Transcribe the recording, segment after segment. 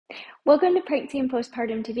Welcome to Pregnancy and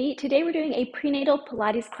Postpartum TV. Today we're doing a prenatal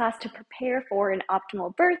Pilates class to prepare for an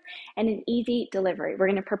optimal birth and an easy delivery. We're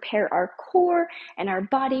going to prepare our core and our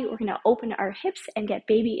body. We're going to open our hips and get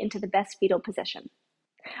baby into the best fetal position.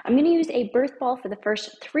 I'm going to use a birth ball for the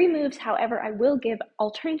first 3 moves. However, I will give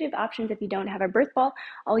alternative options if you don't have a birth ball.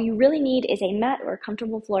 All you really need is a mat or a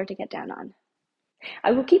comfortable floor to get down on.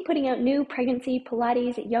 I will keep putting out new pregnancy,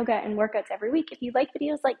 Pilates, yoga, and workouts every week. If you like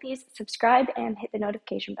videos like these, subscribe and hit the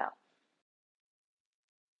notification bell.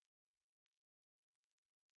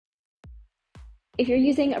 If you're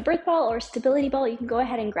using a birth ball or a stability ball, you can go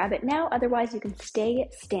ahead and grab it now. Otherwise, you can stay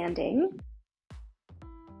standing.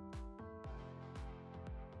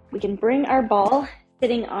 We can bring our ball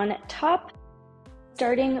sitting on top,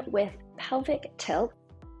 starting with pelvic tilt.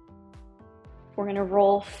 We're going to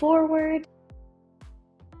roll forward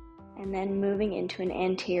and then moving into an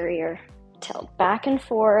anterior tilt, back and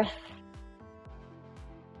forth.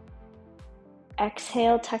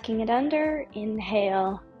 Exhale, tucking it under.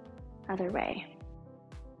 Inhale, other way.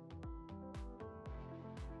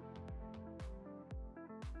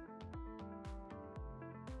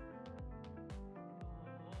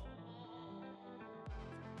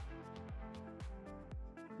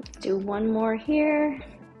 Do one more here.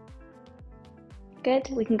 Good.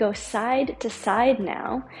 We can go side to side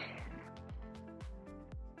now.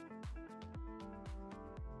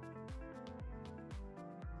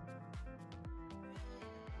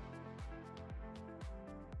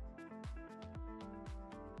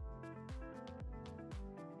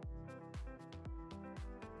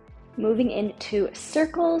 Moving into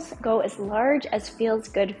circles. Go as large as feels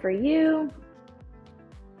good for you.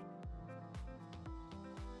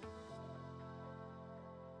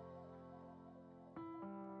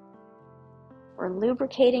 We're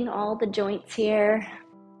lubricating all the joints here.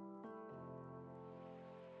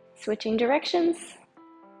 Switching directions.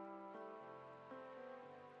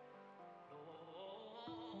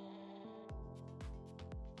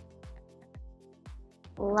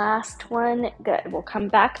 Last one. Good. We'll come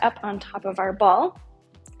back up on top of our ball.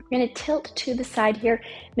 We're going to tilt to the side here,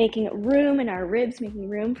 making room in our ribs, making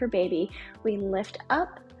room for baby. We lift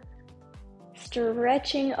up,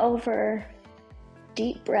 stretching over.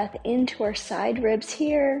 Deep breath into our side ribs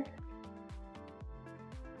here.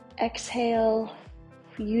 Exhale.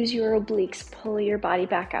 Use your obliques. Pull your body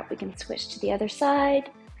back up. We can switch to the other side.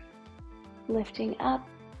 Lifting up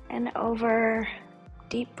and over.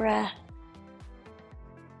 Deep breath.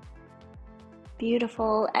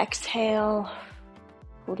 Beautiful. Exhale.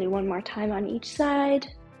 We'll do one more time on each side.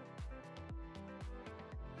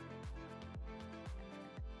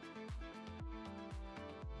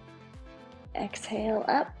 Exhale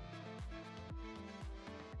up,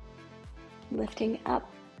 lifting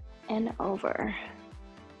up and over.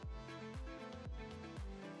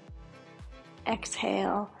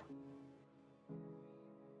 Exhale.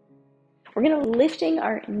 We're going to lifting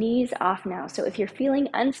our knees off now. So if you're feeling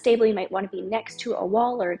unstable, you might want to be next to a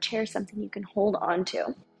wall or a chair, something you can hold on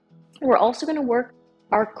to. We're also going to work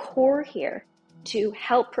our core here to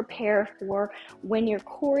help prepare for when your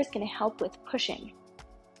core is going to help with pushing.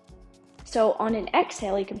 So on an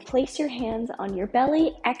exhale, you can place your hands on your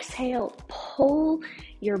belly. Exhale, pull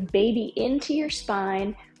your baby into your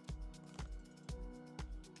spine.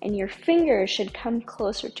 And your fingers should come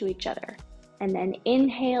closer to each other. And then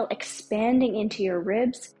inhale, expanding into your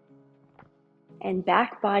ribs. And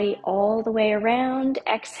back body all the way around.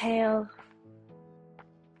 Exhale,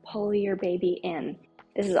 pull your baby in.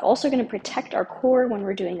 This is also going to protect our core when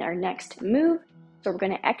we're doing our next move. So we're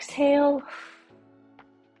going to exhale.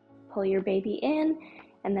 Pull your baby in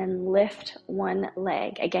and then lift one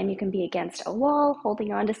leg. Again, you can be against a wall,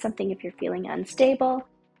 holding on to something if you're feeling unstable.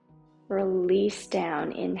 Release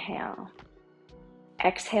down, inhale.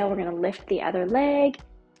 Exhale, we're going to lift the other leg.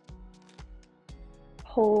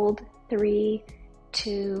 Hold, 3,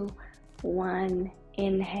 2, 1,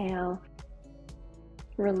 inhale.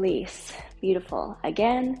 Release, beautiful.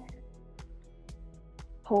 Again,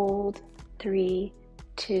 hold, 3,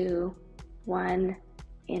 2, 1,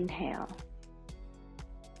 inhale.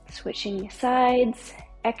 Switching sides,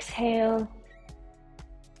 exhale,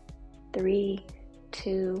 3,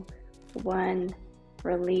 2, 1,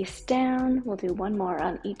 release down. We'll do one more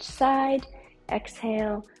on each side.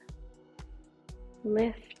 Exhale,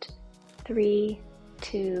 lift, 3,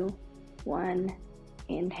 2, 1,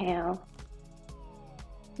 inhale,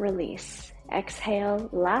 release. Exhale,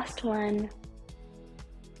 last one,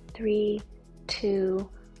 3, 2,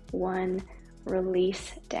 1,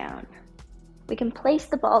 release down. We can place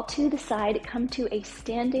the ball to the side, come to a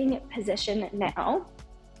standing position now.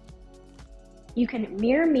 You can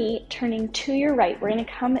mirror me, turning to your right. We're going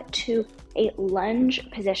to come to a lunge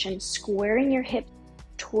position, squaring your hip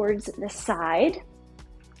towards the side.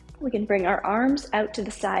 We can bring our arms out to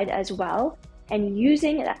the side as well, and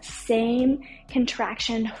using that same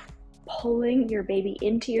contraction, pulling your baby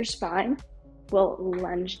into your spine, we'll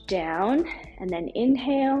lunge down and then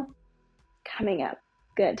inhale, coming up.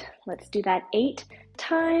 Good. Let's do that 8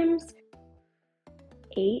 times.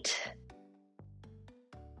 8,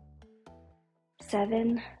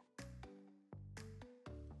 7,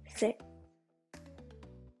 6,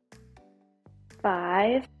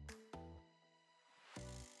 5,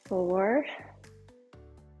 4,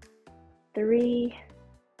 3,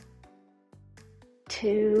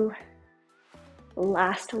 2,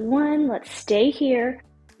 last one. Let's stay here.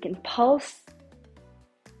 You can pulse.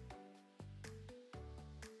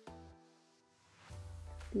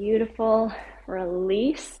 Beautiful.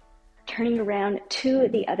 Release. Turning around to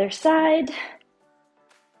the other side.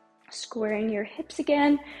 Squaring your hips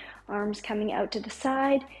again. Arms coming out to the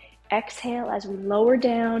side. Exhale as we lower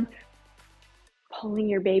down. Pulling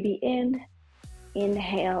your baby in.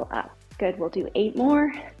 Inhale up. Good. We'll do 8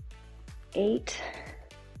 more. 8,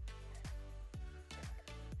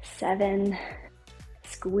 7,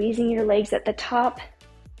 squeezing your legs at the top.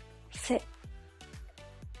 6,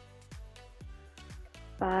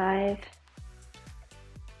 5,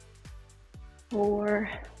 4,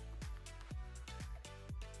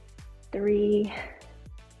 3,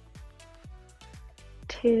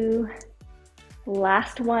 2,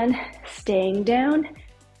 last one, staying down,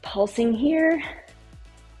 pulsing here.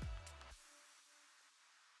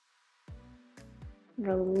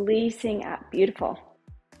 Releasing up, beautiful.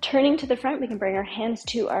 Turning to the front, we can bring our hands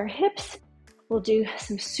to our hips. We'll do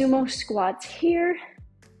some sumo squats here,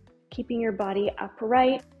 keeping your body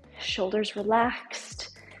upright, shoulders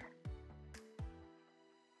relaxed.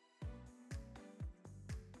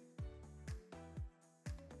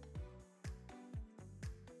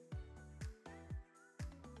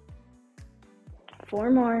 Four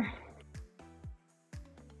more.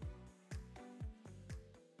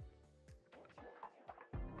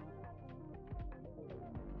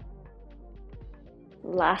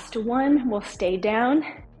 Last one, we'll stay down.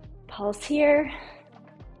 Pulse here.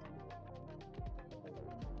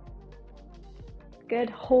 Good,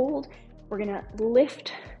 hold. We're gonna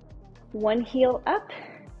lift one heel up,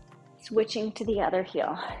 switching to the other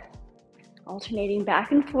heel. Alternating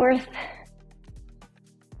back and forth.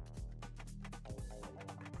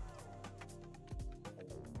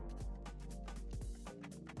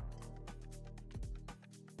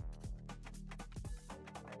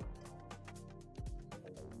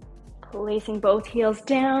 Placing both heels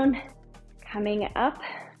down, coming up.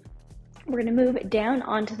 We're going to move down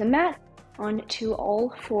onto the mat, onto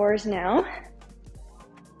all fours now.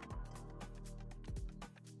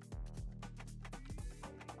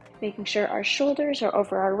 Making sure our shoulders are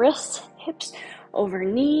over our wrists, hips over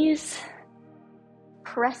knees.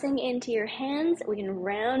 Pressing into your hands, we can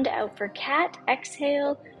round out for cat.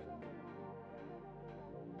 Exhale.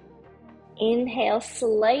 Inhale,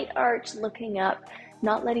 slight arch looking up.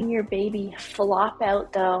 Not letting your baby flop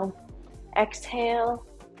out though. Exhale,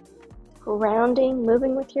 rounding,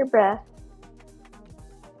 moving with your breath.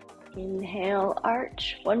 Inhale,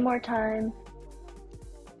 arch, one more time.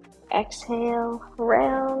 Exhale,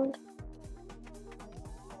 round.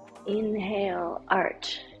 Inhale,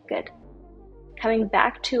 arch, good. Coming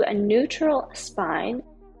back to a neutral spine,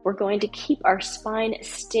 we're going to keep our spine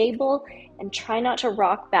stable and try not to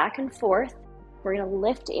rock back and forth. We're going to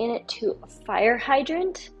lift in it to a fire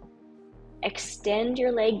hydrant, extend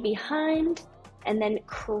your leg behind, and then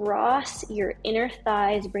cross your inner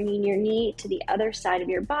thighs, bringing your knee to the other side of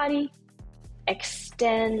your body,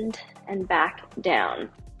 extend, and back down.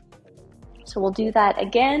 So we'll do that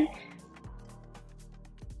again,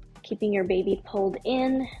 keeping your baby pulled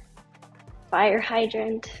in, fire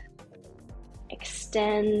hydrant,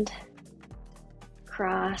 extend,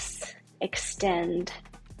 cross, extend,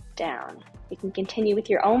 down. You can continue with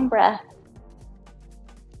your own breath.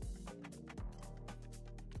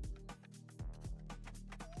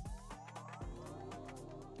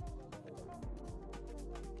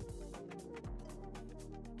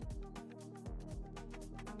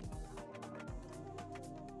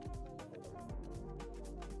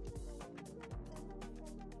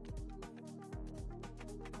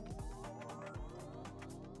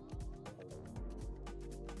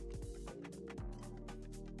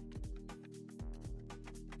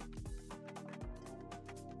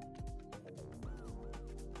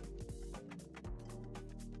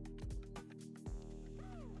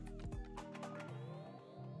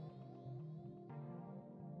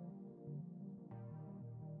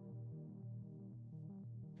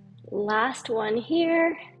 Last one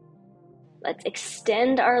here. Let's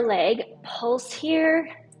extend our leg, pulse here,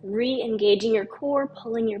 re-engaging your core,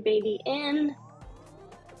 pulling your baby in.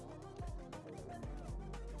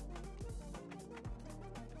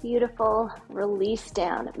 Beautiful, release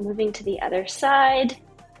down, moving to the other side.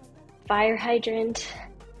 Fire hydrant,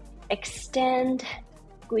 extend,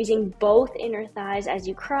 squeezing both inner thighs as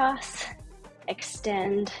you cross,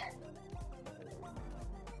 extend.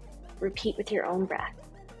 Repeat with your own breath.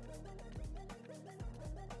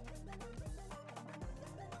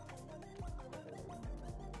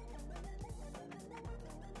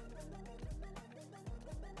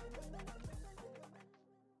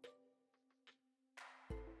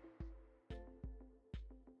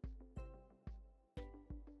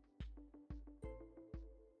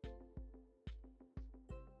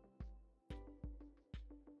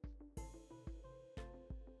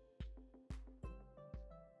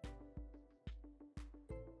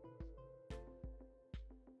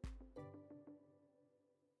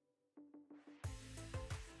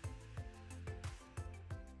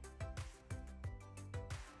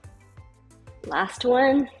 Last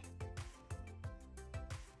one.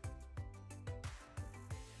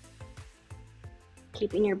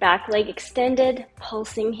 Keeping your back leg extended,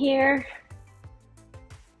 pulsing here.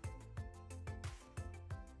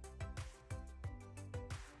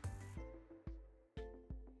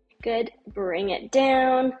 Good, bring it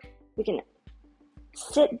down. We can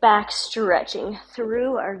sit back, stretching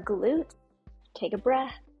through our glutes. Take a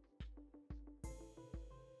breath.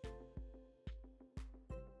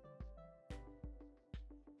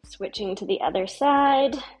 Switching to the other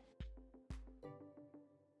side.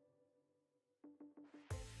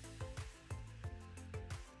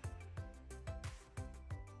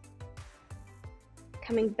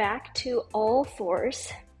 Coming back to all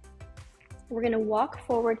fours. We're going to walk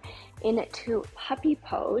forward into puppy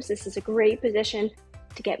pose. This is a great position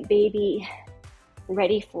to get baby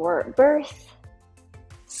ready for birth.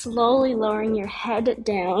 Slowly lowering your head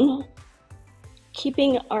down,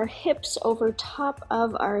 keeping our hips over top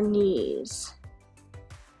of our knees.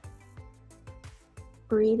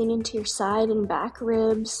 Breathing into your side and back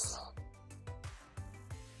ribs.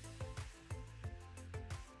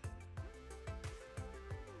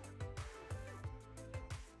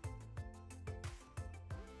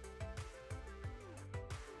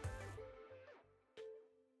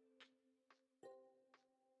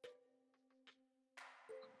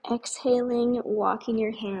 Exhaling, walking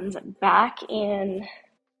your hands back in.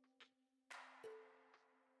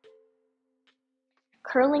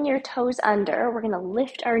 Curling your toes under. We're going to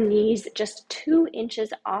lift our knees just 2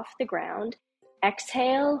 inches off the ground.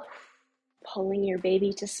 Exhale, pulling your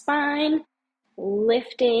baby to spine.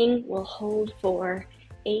 Lifting, we'll hold for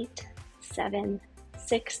 8, 7,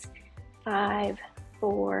 6, 5,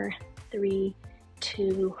 4, 3,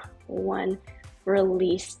 2, 1.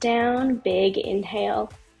 Release down, big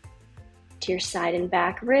inhale to your side and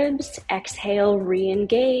back ribs. Exhale,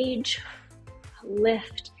 re-engage.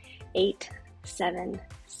 Lift, 8, 7,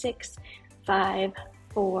 6, 5,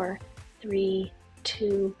 4, 3,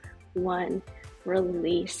 2, 1.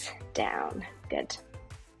 Release down. Good.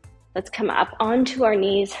 Let's come up onto our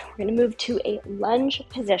knees. We're going to move to a lunge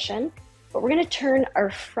position, but we're going to turn our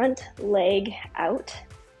front leg out.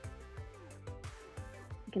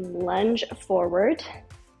 You can lunge forward,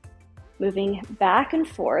 moving back and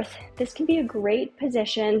forth. This can be a great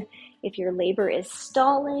position if your labor is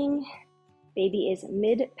stalling, baby is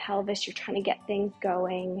mid-pelvis, you're trying to get things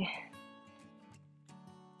going.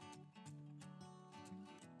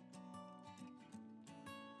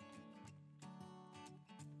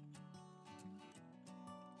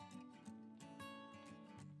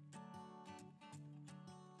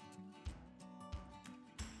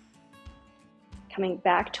 Coming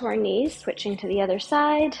back to our knees, switching to the other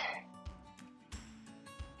side.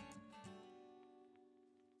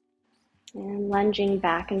 And lunging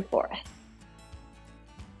back and forth.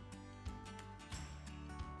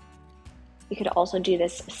 You could also do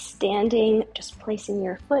this standing, just placing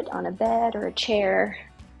your foot on a bed or a chair.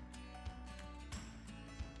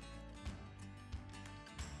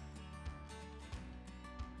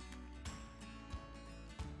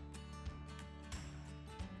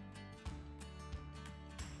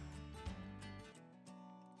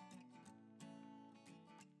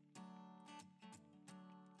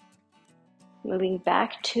 Moving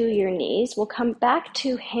back to your knees, we'll come back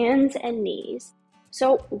to hands and knees.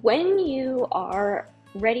 So when you are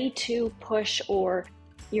ready to push or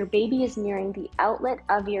your baby is nearing the outlet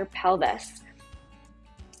of your pelvis,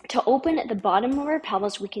 to open at the bottom of our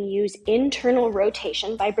pelvis, we can use internal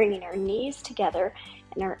rotation by bringing our knees together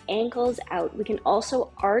and our ankles out. We can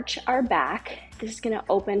also arch our back. This is going to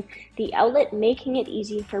open the outlet, making it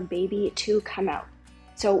easy for baby to come out.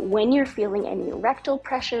 So when you're feeling any rectal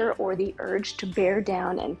pressure or the urge to bear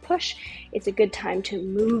down and push, it's a good time to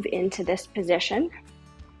move into this position.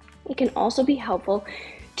 It can also be helpful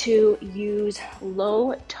to use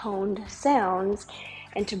low-toned sounds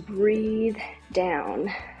and to breathe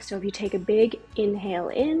down. So if you take a big inhale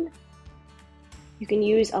in, you can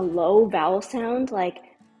use a low vowel sound like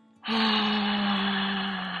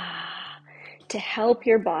to help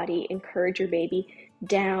your body encourage your baby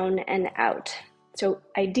down and out. So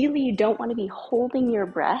ideally, you don't want to be holding your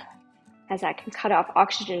breath, as that can cut off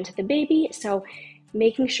oxygen to the baby. So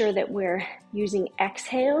making sure that we're using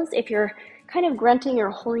exhales. If you're kind of grunting or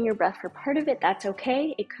holding your breath for part of it, that's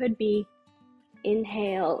okay. It could be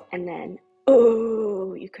inhale and then,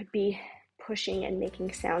 oh, you could be pushing and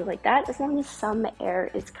making sounds like that, as long as some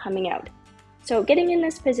air is coming out. So getting in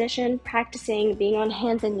this position, practicing being on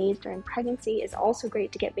hands and knees during pregnancy is also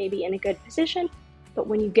great to get baby in a good position. But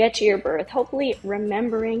when you get to your birth, hopefully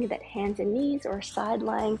remembering that hands and knees or side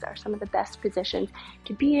lyings are some of the best positions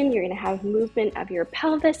to be in. You're going to have movement of your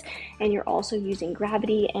pelvis, and you're also using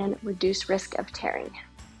gravity and reduced risk of tearing.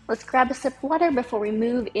 Let's grab a sip of water before we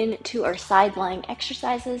move into our side lying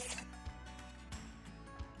exercises.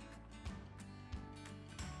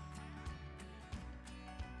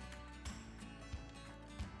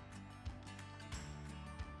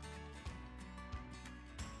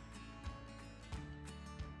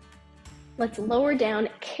 Let's lower down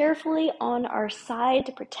carefully on our side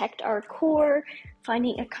to protect our core,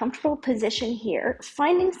 finding a comfortable position here,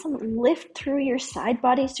 finding some lift through your side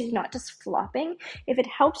body so you're not just flopping. If it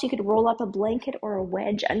helps, you could roll up a blanket or a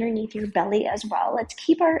wedge underneath your belly as well. Let's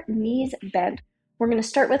keep our knees bent. We're going to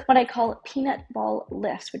start with what I call peanut ball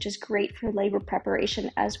lifts, which is great for labor preparation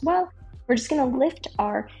as well. We're just going to lift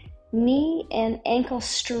our knee and ankle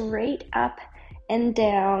straight up and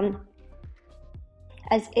down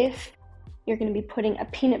as if you're going to be putting a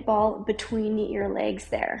peanut ball between your legs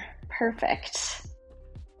there. Perfect.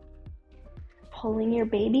 Pulling your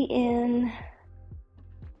baby in.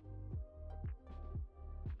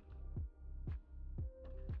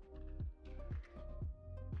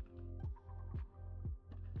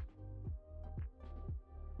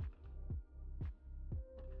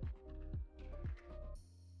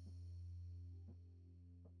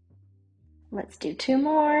 Let's do 2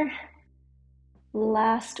 more.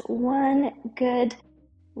 Last one. Good.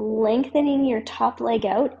 Lengthening your top leg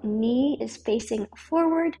out. Knee is facing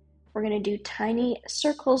forward. We're going to do tiny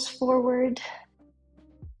circles forward.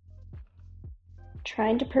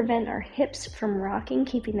 Trying to prevent our hips from rocking,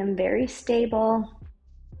 keeping them very stable.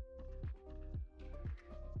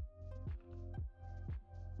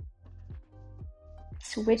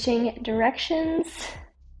 Switching directions.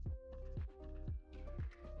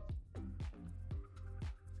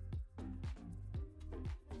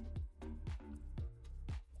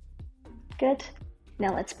 Good.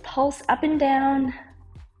 Now let's pulse up and down.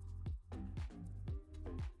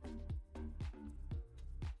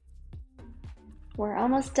 We're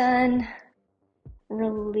almost done.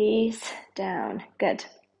 Release down. Good.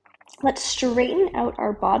 Let's straighten out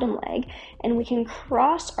our bottom leg, and we can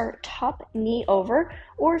cross our top knee over,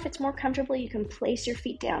 or if it's more comfortable, you can place your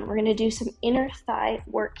feet down. We're going to do some inner thigh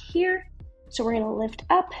work here. So we're going to lift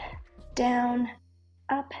up, down,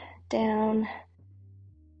 up, down.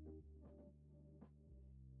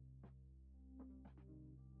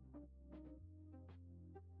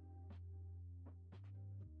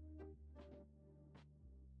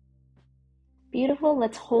 Beautiful.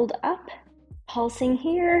 Let's hold up, pulsing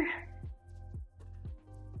here.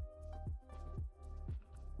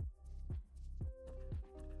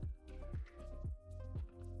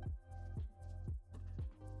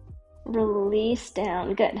 Release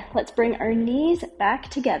down. Good. Let's bring our knees back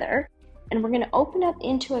together, and we're going to open up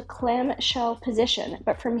into a clamshell position.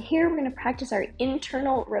 But from here, we're going to practice our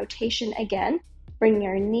internal rotation again, bringing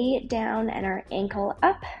our knee down and our ankle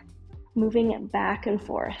up, moving back and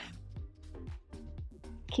forth.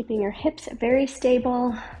 Keeping your hips very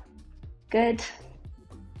stable. Good.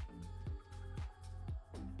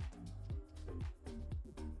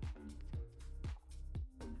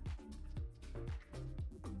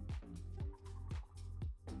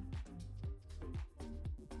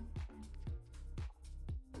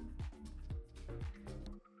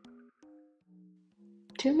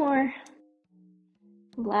 Two more.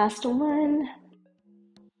 Last one.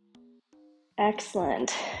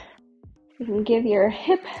 Excellent. You can give your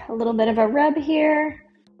hip a little bit of a rub here.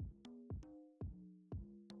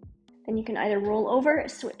 Then you can either roll over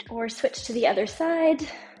or switch to the other side.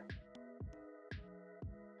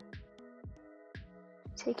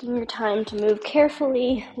 Taking your time to move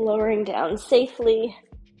carefully, lowering down safely.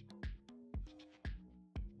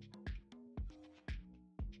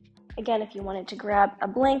 Again, if you wanted to grab a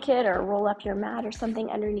blanket or roll up your mat or something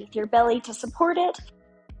underneath your belly to support it.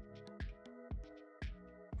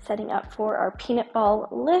 Setting up for our peanut ball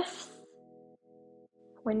lifts.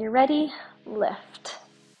 When you're ready, lift.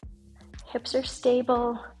 Hips are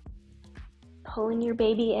stable, pulling your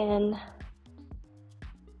baby in.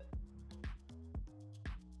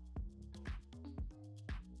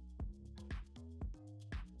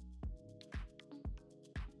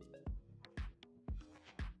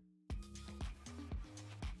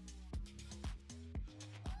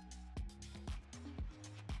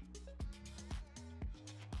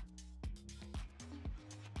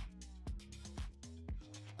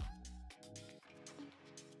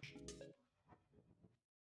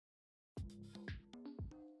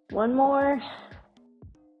 One more.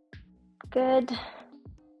 Good.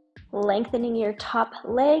 Lengthening your top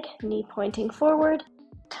leg, knee pointing forward,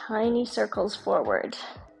 tiny circles forward.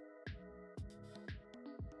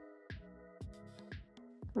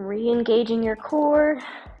 Re-engaging your core.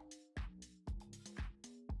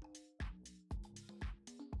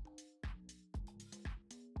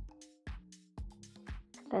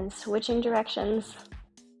 Then switching directions.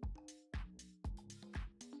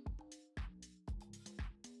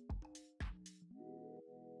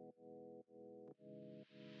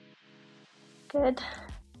 Good.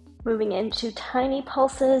 Moving into tiny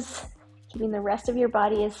pulses, keeping the rest of your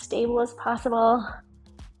body as stable as possible.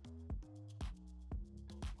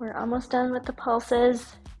 We're almost done with the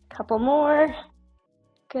pulses. Couple more.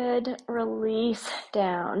 Good. Release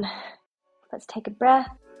down. Let's take a breath.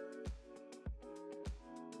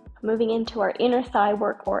 Moving into our inner thigh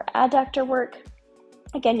work or adductor work.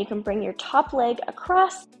 Again, you can bring your top leg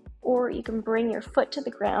across, or you can bring your foot to the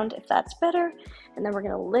ground if that's better. And then we're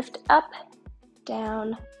going to lift up,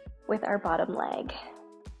 down with our bottom leg.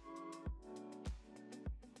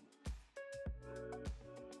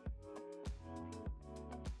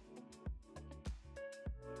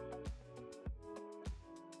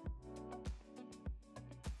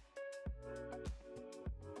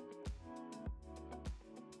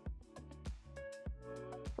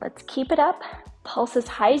 Let's keep it up. Pulse as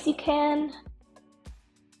high as you can.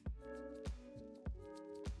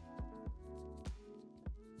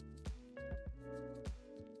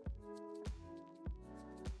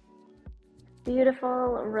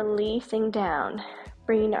 Beautiful. Releasing down.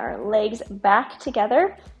 Bringing our legs back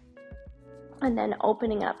together. And then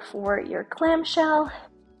opening up for your clamshell.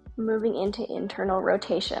 Moving into internal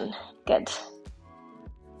rotation. Good.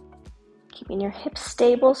 Keeping your hips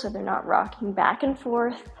stable so they're not rocking back and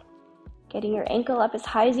forth. Getting your ankle up as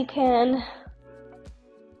high as you can.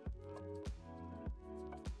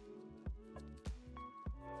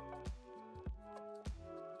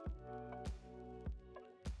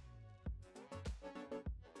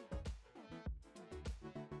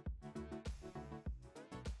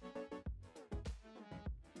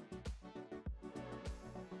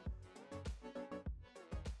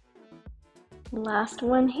 Last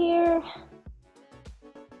one here.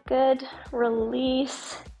 Good.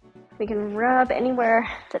 Release. We can rub anywhere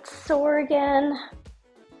that's sore again.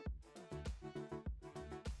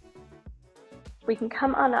 We can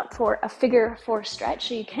come on up for a figure 4 stretch.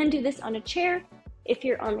 So you can do this on a chair. If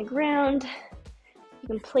you're on the ground, you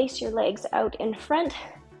can place your legs out in front.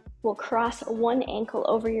 We'll cross one ankle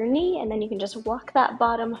over your knee, and then you can just walk that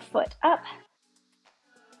bottom foot up.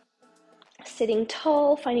 Sitting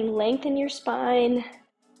tall, finding length in your spine,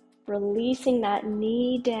 releasing that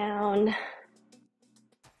knee down,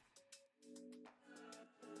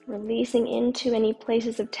 releasing into any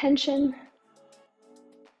places of tension.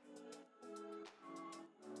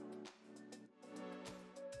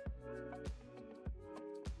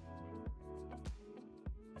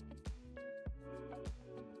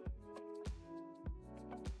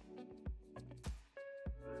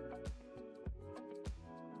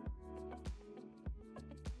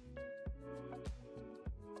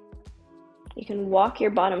 You can walk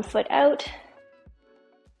your bottom foot out,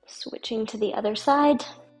 switching to the other side.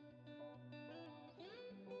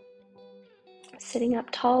 Sitting up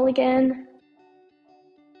tall again.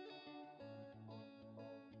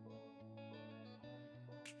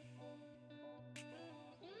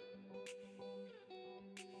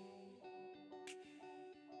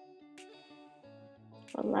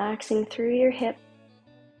 Relaxing through your hip.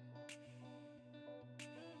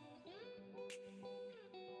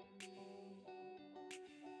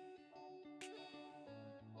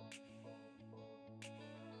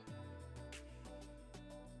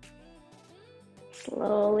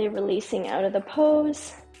 Slowly releasing out of the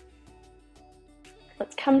pose.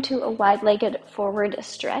 Let's come to a wide-legged forward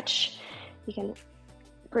stretch. You can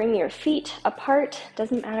bring your feet apart,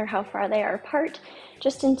 doesn't matter how far they are apart,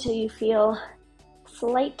 just until you feel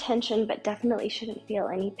slight tension, but definitely shouldn't feel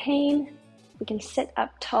any pain. You can sit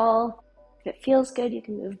up tall. If it feels good, you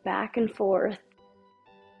can move back and forth.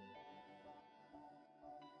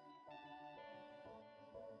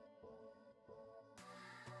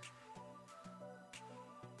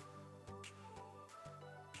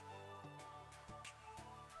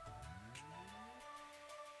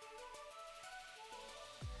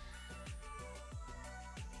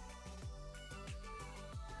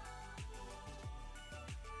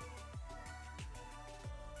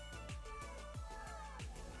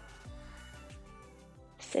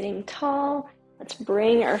 Sitting tall, let's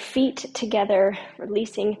bring our feet together,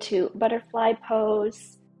 releasing to butterfly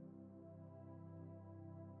pose.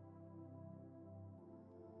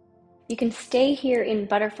 You can stay here in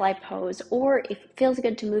butterfly pose, or if it feels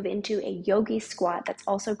good to move into a yogi squat, that's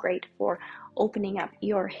also great for opening up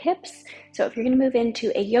your hips. So if you're going to move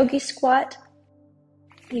into a yogi squat,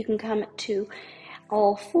 you can come to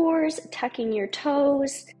all fours, tucking your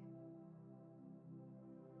toes,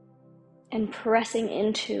 and pressing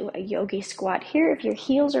into a yogi squat here. If your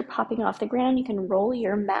heels are popping off the ground, you can roll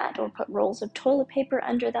your mat or put rolls of toilet paper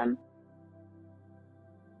under them.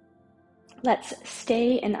 Let's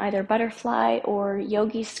stay in either butterfly or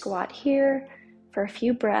yogi squat here for a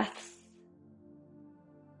few breaths.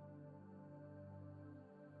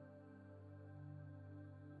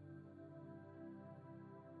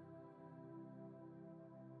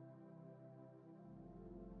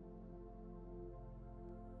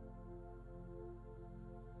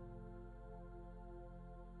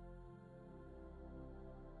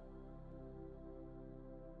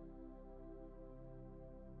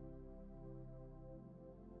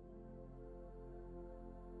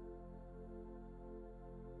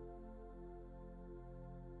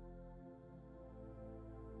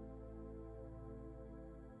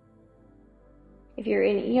 If you're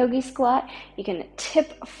in a yogi squat, you can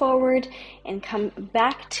tip forward and come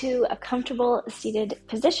back to a comfortable seated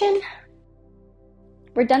position.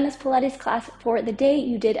 We're done this Pilates class for the day.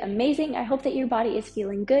 You did amazing. I hope that your body is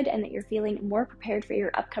feeling good and that you're feeling more prepared for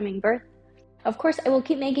your upcoming birth. Of course, I will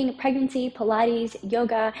keep making pregnancy, Pilates,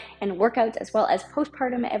 yoga, and workouts as well as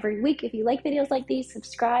postpartum every week. If you like videos like these,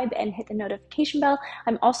 subscribe and hit the notification bell.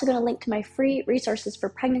 I'm also going to link to my free resources for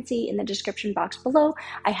pregnancy in the description box below.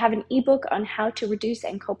 I have an ebook on how to reduce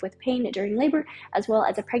and cope with pain during labor, as well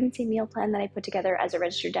as a pregnancy meal plan that I put together as a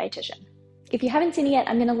registered dietitian. If you haven't seen it yet,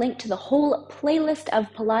 I'm going to link to the whole playlist of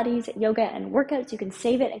Pilates, yoga, and workouts. You can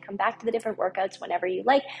save it and come back to the different workouts whenever you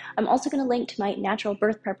like. I'm also going to link to my natural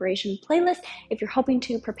birth preparation playlist if you're hoping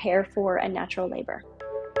to prepare for a natural labor.